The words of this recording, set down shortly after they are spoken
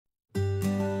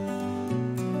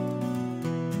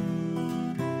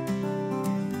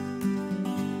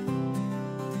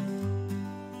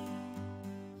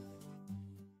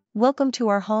Welcome to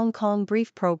our Hong Kong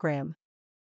Brief program.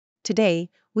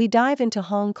 Today, we dive into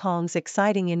Hong Kong's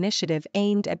exciting initiative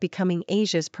aimed at becoming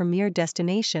Asia's premier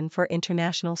destination for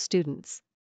international students.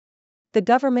 The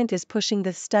government is pushing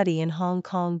the Study in Hong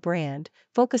Kong brand,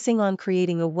 focusing on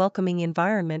creating a welcoming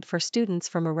environment for students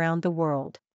from around the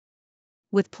world.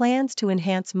 With plans to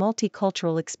enhance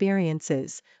multicultural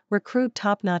experiences, recruit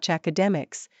top-notch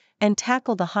academics, and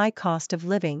tackle the high cost of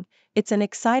living, it's an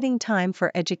exciting time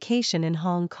for education in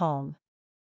Hong Kong.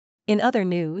 In other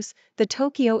news, the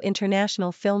Tokyo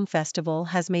International Film Festival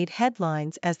has made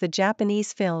headlines as the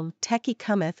Japanese film Teki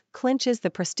Cometh clinches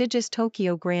the prestigious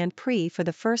Tokyo Grand Prix for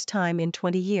the first time in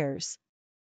 20 years.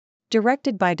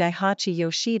 Directed by Daihachi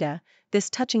Yoshida, this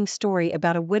touching story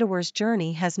about a widower's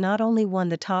journey has not only won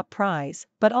the top prize,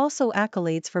 but also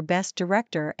accolades for Best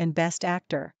Director and Best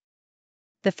Actor.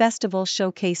 The festival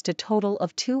showcased a total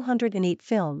of 208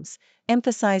 films,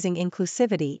 emphasizing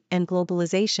inclusivity and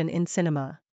globalization in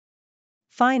cinema.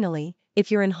 Finally, if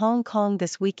you're in Hong Kong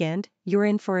this weekend, you're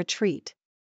in for a treat.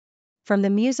 From the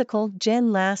musical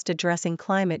Gen Last addressing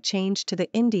climate change to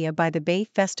the India by the Bay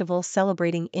Festival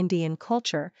celebrating Indian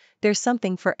culture, there's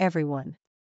something for everyone.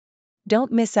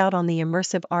 Don't miss out on the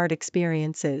immersive art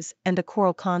experiences and the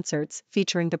choral concerts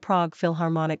featuring the Prague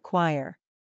Philharmonic Choir.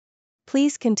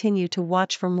 Please continue to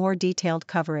watch for more detailed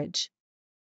coverage.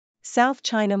 South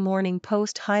China Morning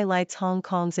Post highlights Hong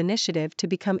Kong's initiative to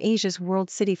become Asia's world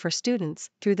city for students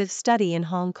through the Study in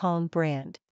Hong Kong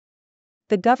brand.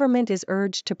 The government is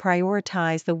urged to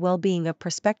prioritize the well-being of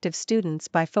prospective students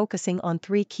by focusing on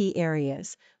three key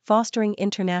areas: fostering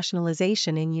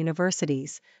internationalization in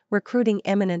universities, recruiting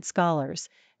eminent scholars,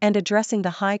 and addressing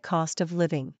the high cost of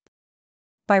living.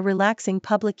 By relaxing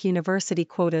public university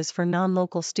quotas for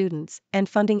non-local students and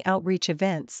funding outreach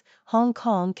events, Hong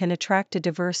Kong can attract a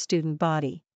diverse student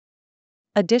body.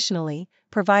 Additionally,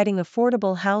 providing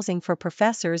affordable housing for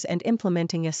professors and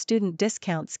implementing a student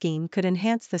discount scheme could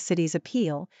enhance the city's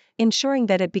appeal, ensuring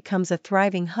that it becomes a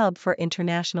thriving hub for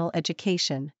international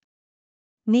education.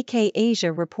 Nikkei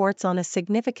Asia reports on a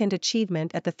significant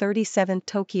achievement at the 37th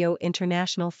Tokyo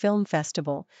International Film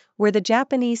Festival, where the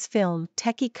Japanese film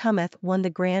Teki Cometh won the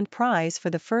grand prize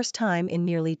for the first time in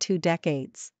nearly 2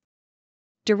 decades.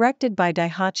 Directed by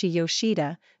Daihachi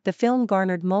Yoshida, the film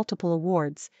garnered multiple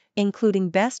awards,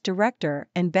 including Best Director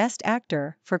and Best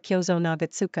Actor for Kyozo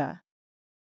Nagatsuka.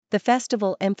 The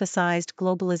festival emphasized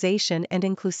globalization and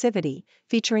inclusivity,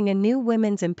 featuring a new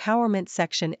women's empowerment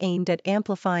section aimed at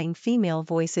amplifying female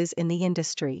voices in the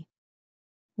industry.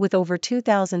 With over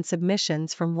 2,000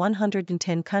 submissions from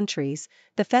 110 countries,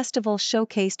 the festival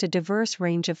showcased a diverse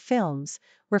range of films,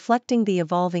 reflecting the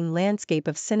evolving landscape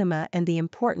of cinema and the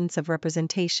importance of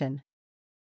representation.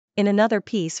 In another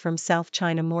piece from South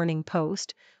China Morning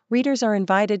Post, readers are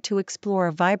invited to explore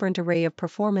a vibrant array of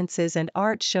performances and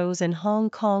art shows in Hong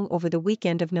Kong over the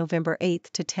weekend of November 8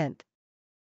 to 10.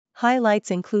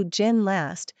 Highlights include Gen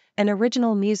Last, an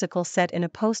original musical set in a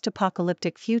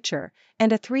post-apocalyptic future,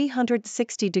 and a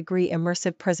 360-degree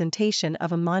immersive presentation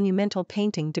of a monumental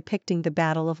painting depicting the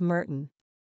Battle of Merton.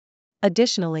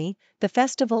 Additionally, the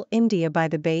festival India by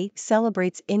the Bay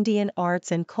celebrates Indian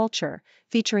arts and culture,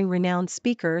 featuring renowned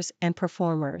speakers and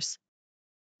performers.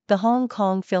 The Hong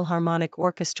Kong Philharmonic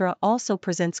Orchestra also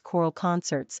presents choral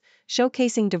concerts,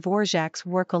 showcasing Dvorak's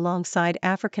work alongside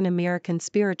African American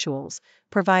spirituals,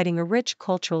 providing a rich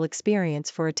cultural experience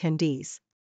for attendees.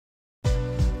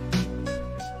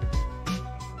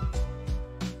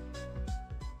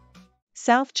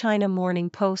 South China Morning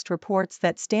Post reports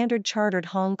that Standard Chartered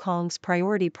Hong Kong's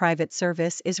priority private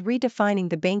service is redefining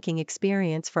the banking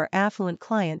experience for affluent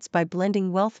clients by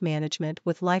blending wealth management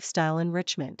with lifestyle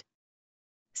enrichment.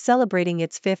 Celebrating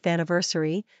its 5th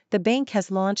anniversary, the bank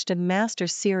has launched a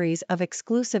master's series of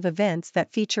exclusive events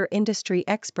that feature industry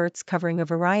experts covering a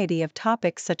variety of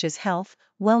topics such as health,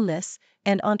 wellness,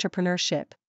 and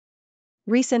entrepreneurship.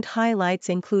 Recent highlights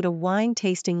include a wine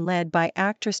tasting led by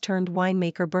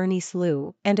actress-turned-winemaker Bernice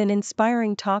Liu and an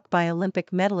inspiring talk by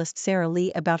Olympic medalist Sarah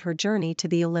Lee about her journey to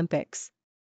the Olympics.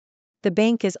 The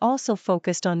bank is also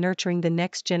focused on nurturing the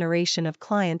next generation of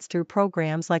clients through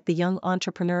programs like the Young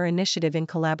Entrepreneur Initiative in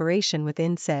collaboration with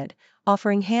INSEAD,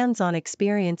 offering hands-on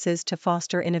experiences to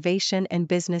foster innovation and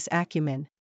business acumen.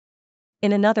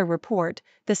 In another report,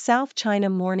 the South China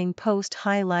Morning Post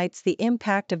highlights the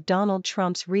impact of Donald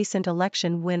Trump's recent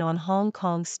election win on Hong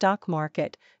Kong's stock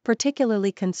market,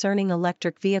 particularly concerning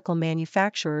electric vehicle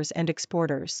manufacturers and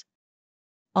exporters.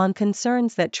 On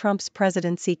concerns that Trump's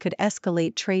presidency could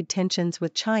escalate trade tensions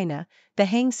with China, the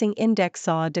Hang Seng Index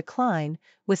saw a decline,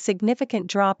 with significant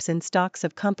drops in stocks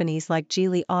of companies like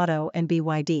Geely Auto and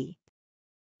BYD.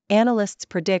 analysts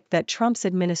predict that Trump's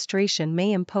administration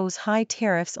may impose high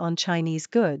tariffs on Chinese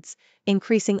goods,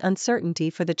 increasing uncertainty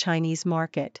for the Chinese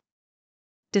market.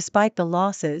 Despite the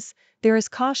losses, there is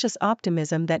cautious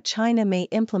optimism that China may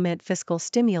implement fiscal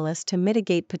stimulus to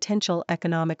mitigate potential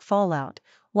economic fallout,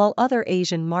 while other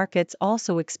Asian markets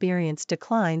also experience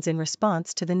declines in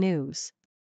response to the news.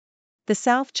 The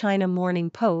South China Morning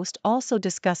Post also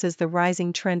discusses the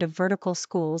rising trend of vertical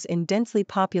schools in densely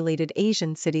populated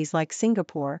Asian cities like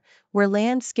Singapore, where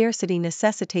land scarcity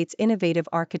necessitates innovative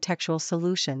architectural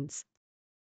solutions.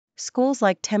 Schools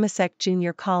like Temasek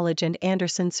Junior College and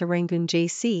Anderson Serangoon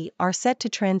JC are set to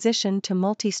transition to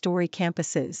multi-story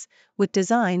campuses, with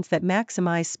designs that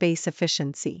maximize space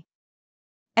efficiency.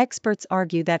 Experts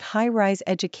argue that high-rise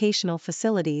educational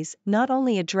facilities not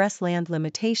only address land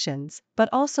limitations but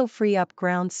also free up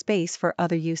ground space for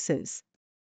other uses.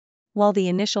 While the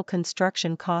initial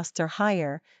construction costs are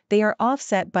higher, they are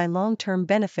offset by long-term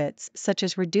benefits such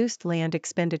as reduced land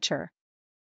expenditure.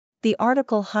 The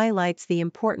article highlights the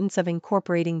importance of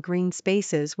incorporating green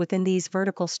spaces within these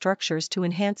vertical structures to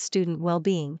enhance student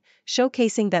well-being,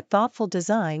 showcasing that thoughtful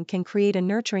design can create a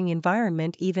nurturing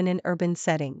environment even in urban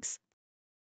settings.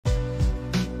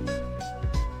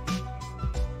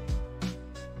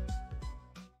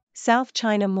 South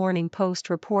China Morning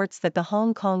Post reports that the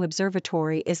Hong Kong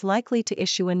Observatory is likely to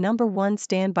issue a number 1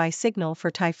 standby signal for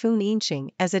Typhoon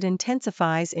Inching as it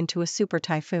intensifies into a super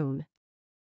typhoon.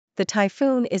 The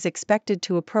typhoon is expected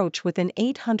to approach within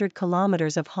 800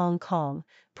 kilometers of Hong Kong,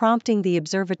 prompting the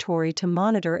observatory to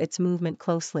monitor its movement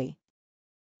closely.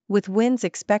 With winds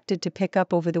expected to pick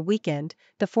up over the weekend,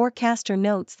 the forecaster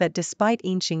notes that despite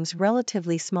Inching's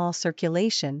relatively small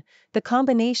circulation, the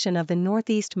combination of the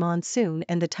northeast monsoon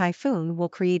and the typhoon will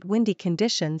create windy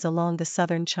conditions along the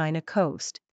southern China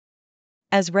coast.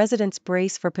 As residents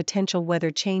brace for potential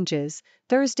weather changes,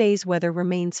 Thursday's weather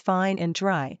remains fine and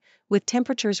dry, with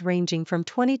temperatures ranging from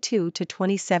 22 to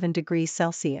 27 degrees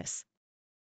Celsius.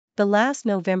 The last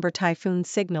November typhoon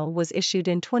signal was issued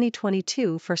in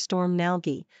 2022 for Storm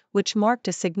Nalgi, which marked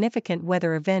a significant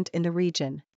weather event in the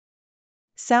region.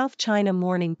 South China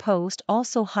Morning Post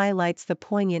also highlights the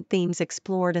poignant themes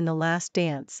explored in The Last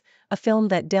Dance, a film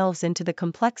that delves into the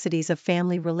complexities of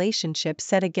family relationships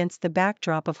set against the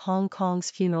backdrop of Hong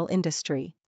Kong's funeral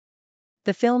industry.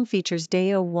 The film features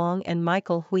Dao Wong and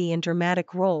Michael Hui in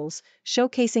dramatic roles,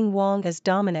 showcasing Wong as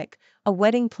Dominic, a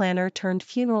wedding planner turned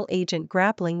funeral agent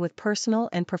grappling with personal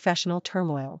and professional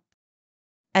turmoil.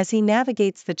 As he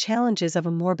navigates the challenges of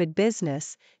a morbid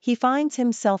business, he finds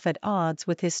himself at odds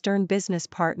with his stern business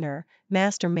partner,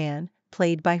 Masterman,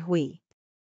 played by Hui.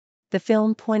 The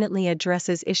film poignantly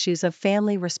addresses issues of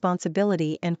family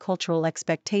responsibility and cultural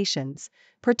expectations,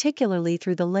 particularly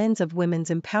through the lens of women's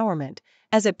empowerment,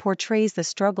 as it portrays the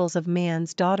struggles of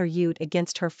man's daughter Yute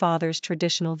against her father's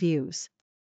traditional views.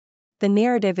 The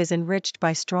narrative is enriched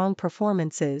by strong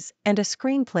performances and a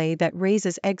screenplay that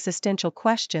raises existential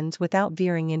questions without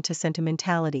veering into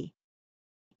sentimentality.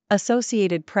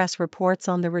 Associated Press reports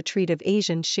on the retreat of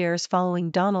Asian shares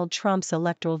following Donald Trump's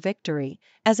electoral victory,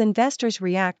 as investors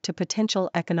react to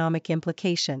potential economic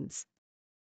implications.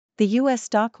 The U.S.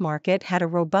 stock market had a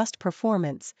robust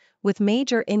performance, with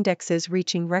major indexes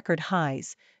reaching record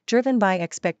highs, driven by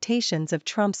expectations of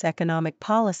Trump's economic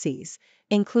policies,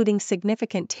 including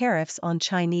significant tariffs on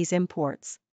Chinese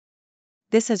imports.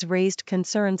 This has raised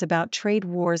concerns about trade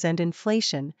wars and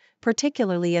inflation,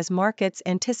 particularly as markets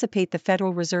anticipate the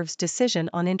Federal Reserve's decision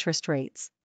on interest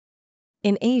rates.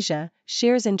 In Asia,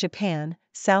 shares in Japan,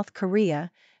 South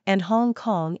Korea, and Hong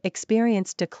Kong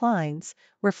experienced declines,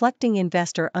 reflecting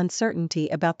investor uncertainty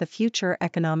about the future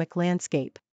economic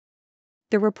landscape.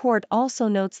 The report also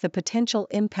notes the potential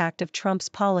impact of Trump's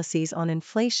policies on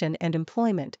inflation and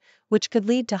employment, which could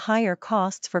lead to higher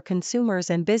costs for consumers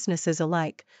and businesses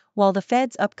alike, while the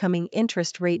Fed's upcoming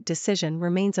interest rate decision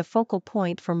remains a focal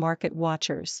point for market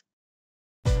watchers.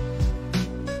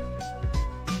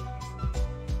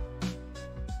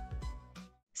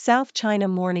 South China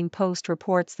Morning Post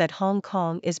reports that Hong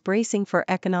Kong is bracing for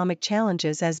economic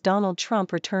challenges as Donald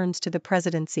Trump returns to the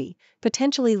presidency,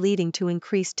 potentially leading to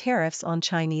increased tariffs on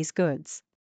Chinese goods.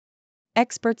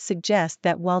 Experts suggest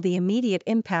that while the immediate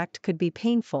impact could be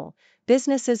painful,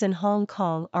 businesses in Hong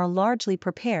Kong are largely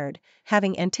prepared,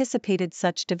 having anticipated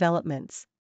such developments.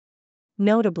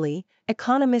 Notably,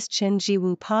 economist Chen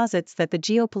Jiwu posits that the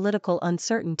geopolitical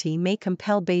uncertainty may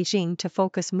compel Beijing to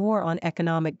focus more on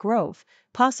economic growth,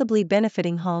 possibly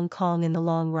benefiting Hong Kong in the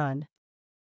long run.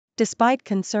 Despite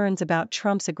concerns about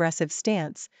Trump's aggressive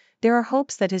stance, there are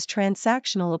hopes that his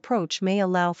transactional approach may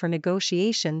allow for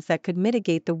negotiations that could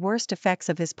mitigate the worst effects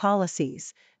of his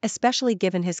policies, especially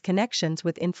given his connections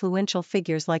with influential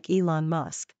figures like Elon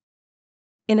Musk.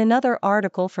 In another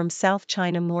article from South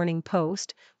China Morning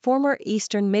Post, former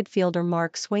Eastern midfielder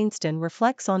Mark Swainston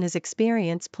reflects on his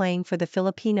experience playing for the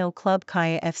Filipino club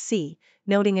Kaya FC,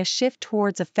 noting a shift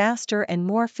towards a faster and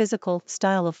more physical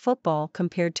style of football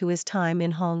compared to his time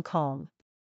in Hong Kong.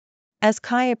 As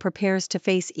Kaya prepares to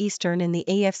face Eastern in the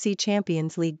AFC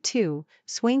Champions League 2,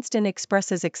 Swainston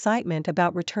expresses excitement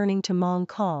about returning to Hong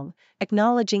Kong,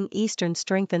 acknowledging Eastern's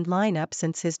strengthened lineup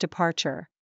since his departure.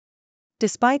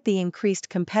 Despite the increased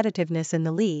competitiveness in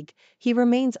the league, he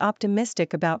remains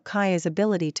optimistic about Kaya's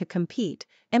ability to compete,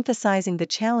 emphasizing the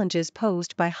challenges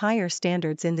posed by higher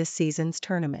standards in this season's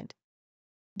tournament.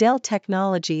 Dell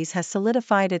Technologies has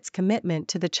solidified its commitment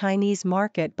to the Chinese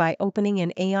market by opening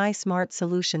an AI Smart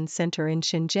Solutions Center in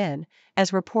Shenzhen,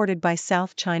 as reported by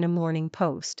South China Morning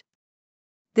Post.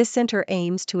 This center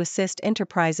aims to assist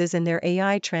enterprises in their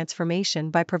AI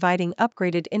transformation by providing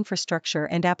upgraded infrastructure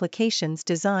and applications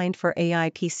designed for AI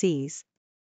PCs.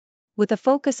 With a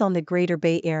focus on the Greater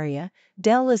Bay Area,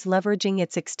 Dell is leveraging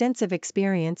its extensive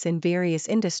experience in various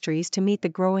industries to meet the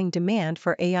growing demand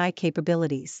for AI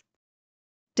capabilities.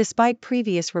 Despite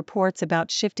previous reports about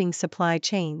shifting supply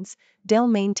chains, Dell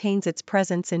maintains its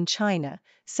presence in China,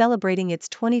 celebrating its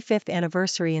 25th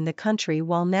anniversary in the country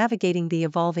while navigating the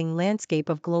evolving landscape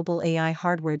of global AI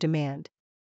hardware demand.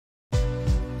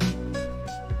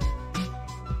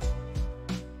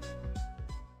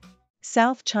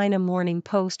 South China Morning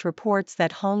Post reports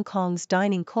that Hong Kong's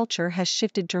dining culture has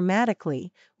shifted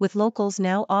dramatically, with locals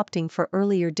now opting for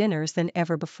earlier dinners than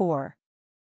ever before.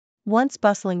 Once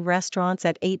bustling restaurants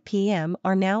at 8 p.m.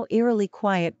 are now eerily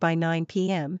quiet by 9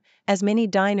 p.m., as many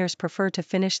diners prefer to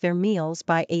finish their meals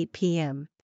by 8 p.m.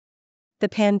 The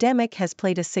pandemic has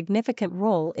played a significant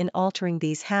role in altering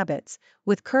these habits,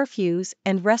 with curfews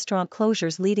and restaurant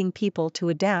closures leading people to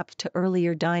adapt to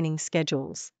earlier dining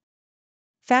schedules.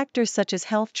 Factors such as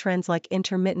health trends like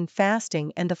intermittent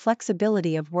fasting and the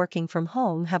flexibility of working from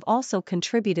home have also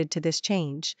contributed to this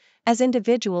change, as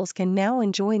individuals can now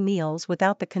enjoy meals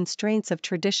without the constraints of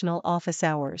traditional office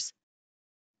hours.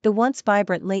 The once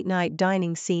vibrant late-night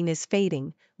dining scene is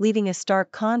fading, leaving a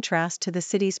stark contrast to the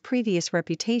city's previous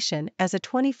reputation as a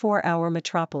 24-hour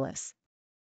metropolis.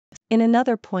 In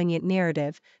another poignant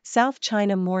narrative, South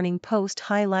China Morning Post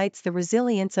highlights the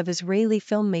resilience of Israeli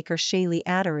filmmaker Shaylee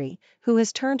Atari, who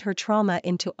has turned her trauma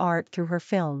into art through her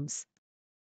films.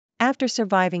 After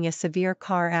surviving a severe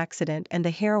car accident and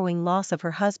the harrowing loss of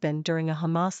her husband during a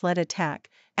Hamas-led attack,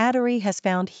 Atari has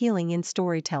found healing in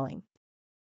storytelling.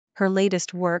 Her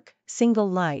latest work, Single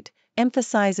Light,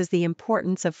 emphasizes the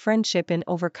importance of friendship in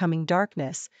overcoming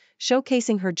darkness,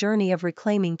 showcasing her journey of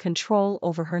reclaiming control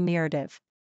over her narrative.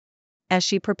 As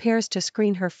she prepares to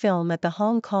screen her film at the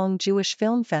Hong Kong Jewish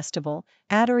Film Festival,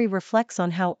 Atari reflects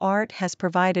on how art has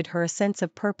provided her a sense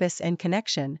of purpose and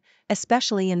connection,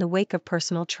 especially in the wake of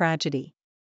personal tragedy.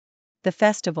 The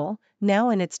festival, now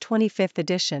in its 25th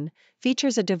edition,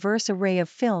 features a diverse array of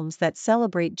films that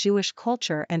celebrate Jewish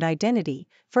culture and identity,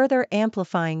 further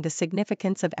amplifying the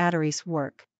significance of Atari's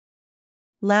work.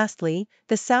 Lastly,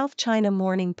 the South China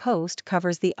Morning Post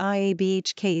covers the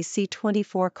IABHK's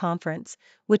C24 conference,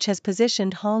 which has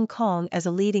positioned Hong Kong as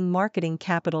a leading marketing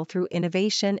capital through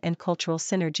innovation and cultural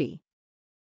synergy.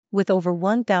 With over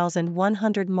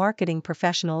 1,100 marketing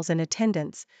professionals in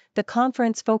attendance, the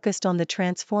conference focused on the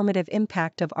transformative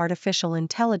impact of artificial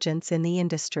intelligence in the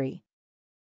industry.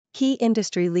 Key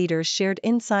industry leaders shared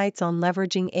insights on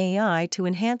leveraging AI to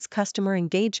enhance customer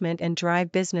engagement and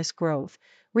drive business growth,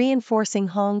 reinforcing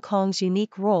Hong Kong's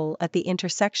unique role at the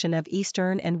intersection of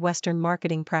Eastern and Western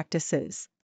marketing practices.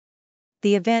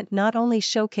 The event not only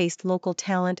showcased local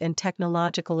talent and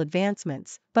technological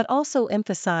advancements, but also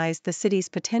emphasized the city's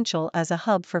potential as a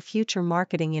hub for future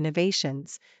marketing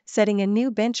innovations, setting a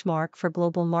new benchmark for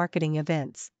global marketing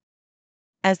events.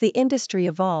 As the industry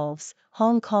evolves,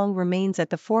 Hong Kong remains at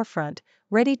the forefront,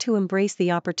 ready to embrace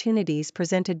the opportunities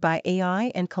presented by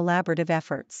AI and collaborative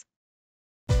efforts.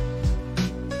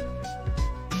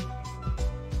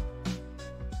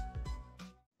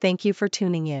 Thank you for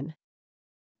tuning in.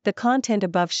 The content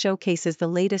above showcases the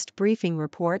latest briefing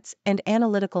reports and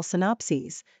analytical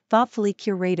synopses, thoughtfully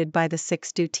curated by the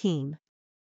 6Do team.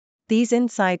 These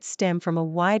insights stem from a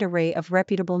wide array of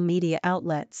reputable media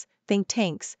outlets, think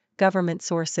tanks, government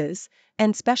sources,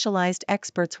 and specialized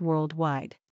experts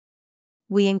worldwide.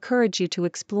 We encourage you to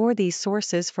explore these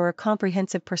sources for a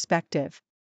comprehensive perspective.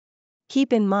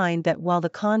 Keep in mind that while the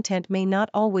content may not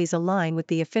always align with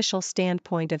the official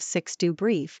standpoint of 6Do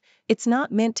Brief, it's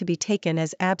not meant to be taken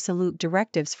as absolute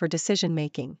directives for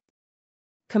decision-making.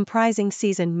 Comprising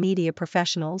seasoned media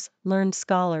professionals, learned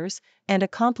scholars, and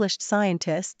accomplished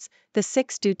scientists, the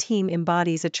 6Do team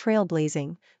embodies a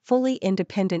trailblazing, fully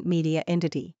independent media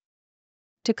entity.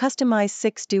 To customize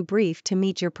 6Do Brief to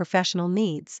meet your professional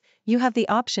needs, you have the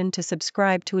option to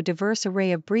subscribe to a diverse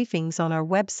array of briefings on our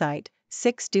website,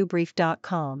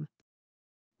 6dobrief.com.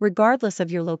 Regardless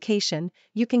of your location,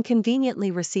 you can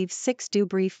conveniently receive 6Do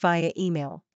Brief via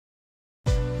email.